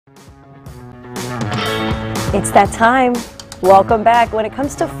It's that time. Welcome back. When it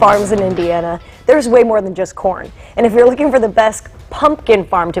comes to farms in Indiana, there's way more than just corn. And if you're looking for the best pumpkin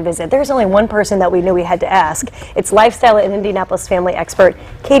farm to visit, there's only one person that we knew we had to ask. It's lifestyle and Indianapolis family expert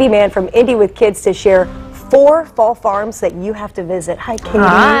Katy Mann from Indy with Kids to share 4 fall farms that you have to visit. Hi, Katy.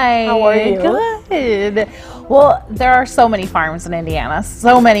 Hi. How are you? Good. Well, there are so many farms in Indiana,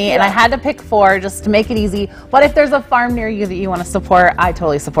 so many, and I had to pick 4 just to make it easy. But if there's a farm near you that you want to support, I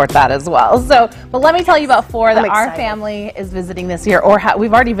totally support that as well. So, but let me tell you about 4 that our family is visiting this year, or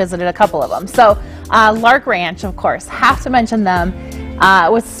we've already visited a couple of them. So, Lark Ranch, of course, have to mention them.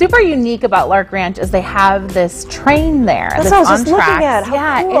 What's super unique about Lark Ranch is they have this train there that's what I was just looking at.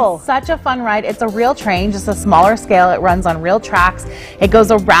 How cool. It's such a fun ride. It's a real train, just a smaller scale. It runs on real tracks. It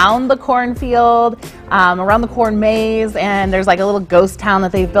goes around the cornfield, around the corn maze, and there's like a little ghost town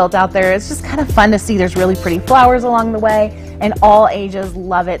that they've built out there. It's just kind of fun to see. There's really pretty flowers along the way, and all ages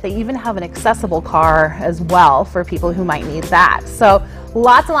love it. They even have an accessible car as well for people who might need that. So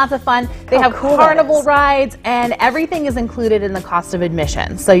lots and lots of fun. They have carnival rides, and everything is included in the cost of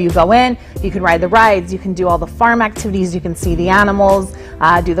admission. So you go in, you can ride the rides, you can do all the farm activities, you can see the animals,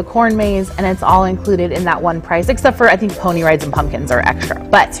 do the corn maze, and it's all included in that one price, except for I think pony rides and pumpkins are extra.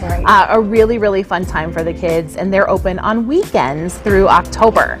 But a really, really fun time for the kids, and they're open on weekends through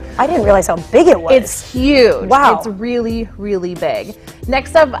October. I didn't realize how big it was. It's huge. Wow. It's really, really big.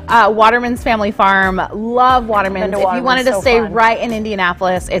 Next up, Waterman's Family Farm. Love Waterman's. If you wanted to stay right in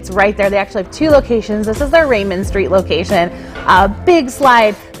Indianapolis, it's right there. They actually have 2 locations. This is their Raymond Street location. Big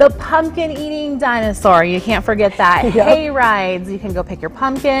slide, the pumpkin eating dinosaur, you can't forget that. Yep. Hay rides, you can go pick your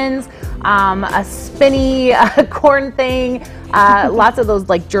pumpkins, a spinny corn thing, lots of those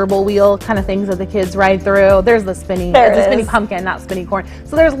like gerbil wheel kind of things that the kids ride through. There's the spinny, it's a spinny pumpkin, not spinny corn.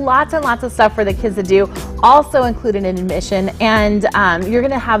 So there's lots and lots of stuff for the kids to do, also included in admission. And you're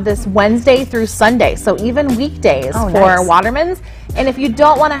gonna have this Wednesday through Sunday, so even weekdays for Waterman's. And if you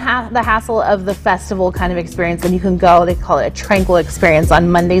don't want to have the hassle of the festival kind of experience, then you can go, they call it a tranquil experience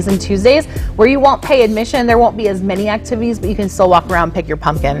on Mondays and Tuesdays, where you won't pay admission. There won't be as many activities, but you can still walk around, pick your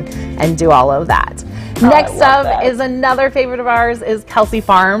pumpkin, and do all of that. Next up is another favorite of ours is Kelsey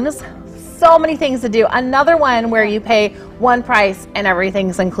Farms. So many things to do. Another one where you pay one price and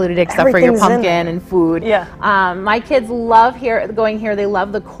everything's included except for your pumpkin and food. Yeah. My kids love going here. They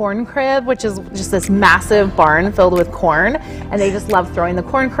love the corn crib, which is just this massive barn filled with corn, and they just love throwing the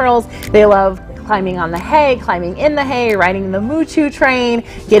corn kernels. They love climbing on the hay, climbing in the hay, riding the moo-choo train,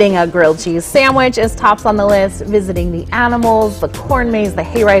 getting a grilled cheese sandwich is tops on the list, visiting the animals, the corn maze, the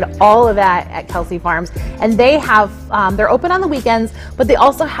hayride, all of that at Kelsey Farms. And they have, they're open on the weekends, but they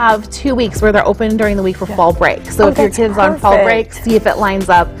also have 2 weeks where they're open during the week for fall break. So if your kid's on fall break, see if it lines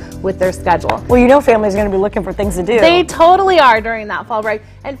up with their schedule. Well, you know families are going to be looking for things to do. They totally are during that fall break.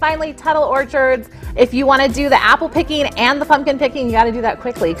 And finally, Tuttle Orchards. If you want to do the apple picking and the pumpkin picking, you got to do that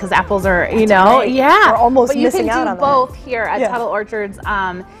quickly because apples are, you know, we're almost missing out on that. But you can do both here at Tuttle Orchards.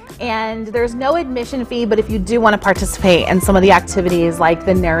 And there's no admission fee, but if you do want to participate in some of the activities like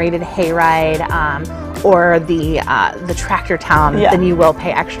the narrated hayride or the tractor town, then you will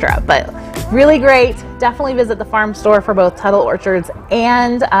pay extra. But really great. Definitely visit the farm store for both Tuttle Orchards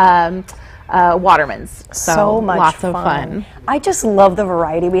and Waterman's. So much lots of fun. I just love the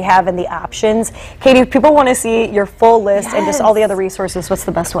variety we have and the options. Katy, if people want to see your full list and just all the other resources, what's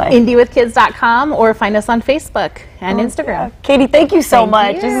the best way? IndyWithKids.com or find us on Facebook and Instagram. Katy, thank you so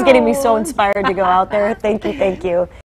much. This is getting me so inspired to go out there. Thank you.